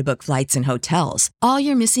know how to book flights and hotels. All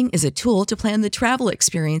you're missing is a tool to plan the travel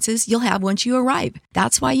experiences you'll have once you arrive.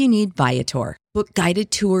 That's why you need Viator. Book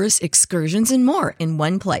guided tours, excursions, and more in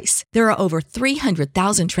one place. There are over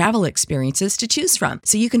 300,000 travel experiences to choose from,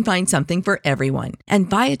 so you can find something for everyone. And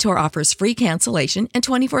Viator offers free cancellation and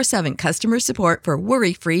 24/7 customer support for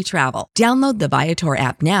worry-free travel. Download the Viator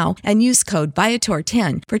app now and use code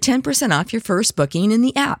Viator10 for 10% off your first booking in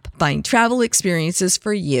the app. Find travel experiences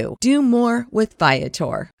for you. Do more with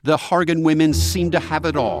Viator. The Hargan women seem to have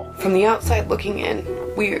it all. From the outside looking in,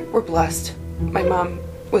 we were blessed. My mom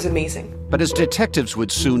was amazing. But as detectives would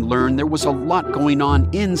soon learn, there was a lot going on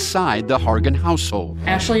inside the Hargan household.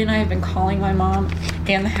 Ashley and I have been calling my mom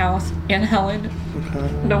and the house and Helen.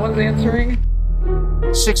 No one's answering.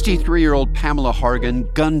 63-year-old Pamela Hargan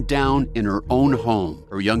gunned down in her own home.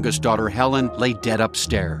 Her youngest daughter, Helen, lay dead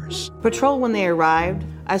upstairs. Patrol, when they arrived,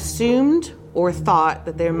 assumed or thought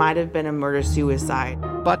that there might have been a murder-suicide.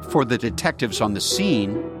 But for the detectives on the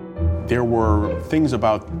scene, there were things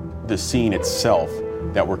about the scene itself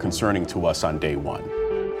that were concerning to us on day one.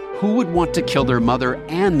 Who would want to kill their mother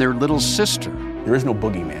and their little sister? There is no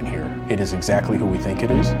boogeyman here. It is exactly who we think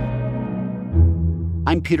it is.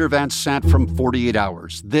 I'm Peter Van Sant from 48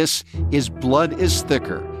 Hours. This is Blood is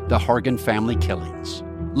Thicker, the Hargan family killings.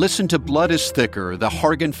 Listen to Blood is Thicker, the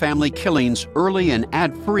Hargan family killings early and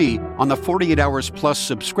ad-free on the 48 Hours Plus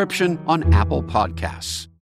subscription on Apple Podcasts.